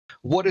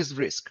What is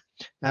risk?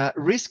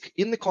 Risk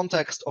in the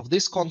context of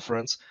this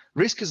conference,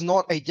 risk is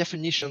not a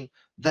definition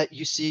that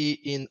you see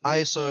in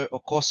ISO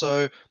or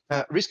COSO.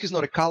 Risk is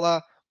not a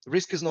color.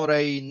 Risk is not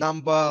a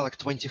number like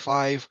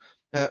 25.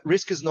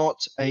 Risk is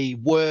not a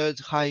word,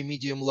 high,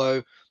 medium,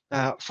 low.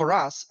 For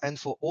us and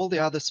for all the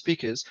other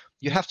speakers,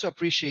 you have to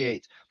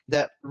appreciate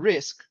that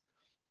risk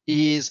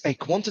is a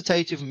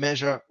quantitative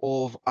measure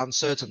of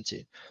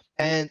uncertainty.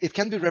 And it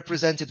can be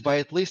represented by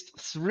at least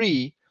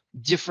three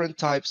different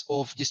types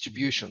of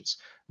distributions.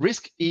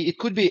 Risk, it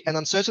could be an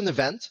uncertain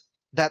event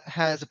that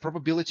has a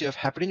probability of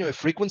happening or a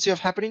frequency of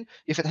happening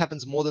if it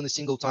happens more than a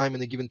single time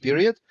in a given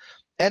period,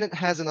 and it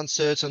has an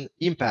uncertain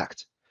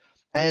impact.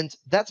 And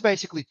that's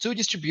basically two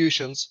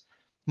distributions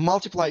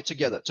multiplied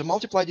together. To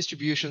multiply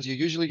distributions, you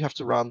usually have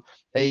to run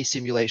a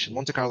simulation,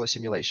 Monte-Carlo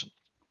simulation.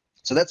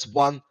 So that's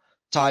one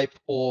type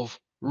of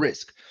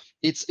risk.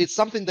 It's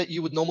something that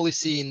you would normally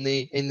see in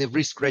the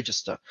risk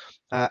register,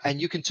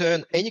 and you can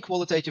turn any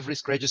qualitative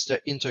risk register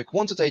into a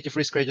quantitative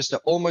risk register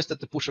almost at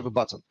the push of a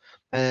button.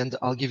 And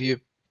I'll give you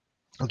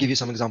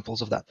some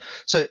examples of that.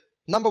 So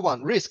number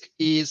one, risk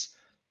is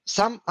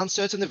some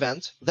uncertain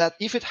event that,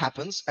 if it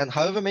happens, and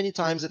however many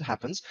times it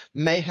happens,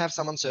 may have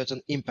some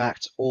uncertain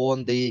impact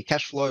on the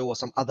cash flow or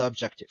some other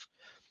objective.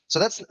 So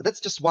that's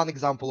just one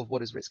example of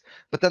what is risk.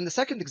 But then the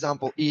second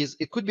example is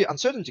it could be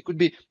uncertainty, it could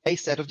be a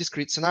set of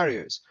discrete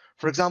scenarios.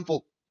 For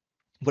example,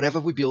 whenever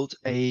we built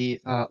a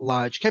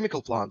large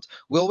chemical plant,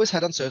 we always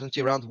had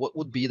uncertainty around what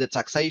would be the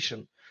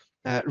taxation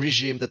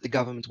regime that the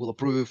government will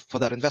approve for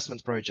that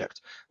investment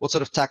project, what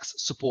sort of tax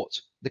support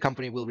the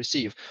company will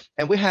receive.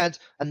 And we had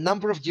a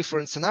number of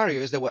different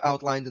scenarios that were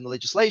outlined in the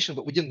legislation,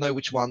 but we didn't know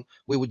which one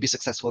we would be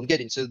successful in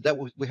getting. So that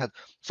we had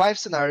 5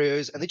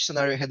 scenarios, and each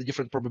scenario had a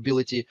different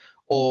probability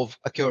of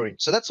occurring.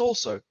 So that's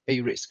also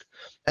a risk.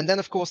 And then,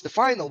 of course, the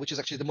final, which is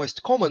actually the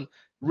most common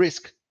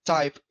risk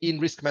type in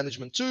risk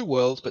management 2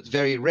 world, but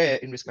very rare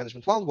in risk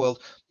management 1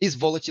 world, is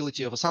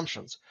volatility of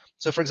assumptions.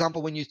 So for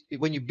example, when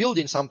you're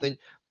building something,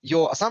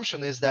 your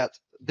assumption is that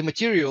the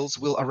materials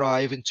will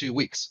arrive in 2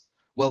 weeks.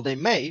 Well, they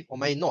may or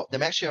may not. They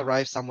may actually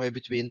arrive somewhere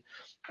between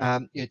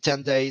 10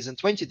 days and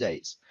 20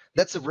 days.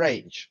 That's a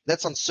range.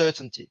 That's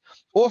uncertainty.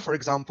 Or, for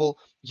example,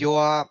 you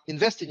are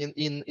investing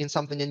in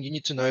something and you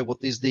need to know what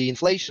is the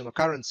inflation or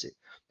currency.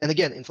 And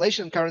again,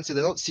 inflation and currency,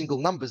 they're not single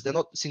numbers. They're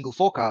not single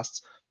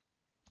forecasts.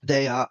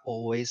 They are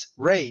always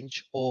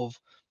range of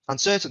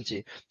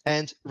uncertainty.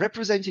 And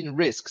representing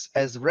risks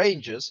as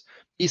ranges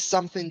is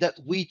something that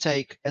we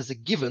take as a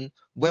given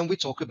when we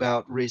talk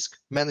about risk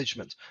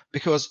management,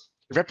 because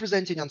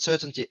representing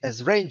uncertainty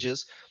as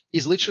ranges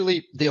is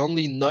literally the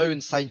only known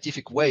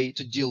scientific way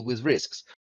to deal with risks.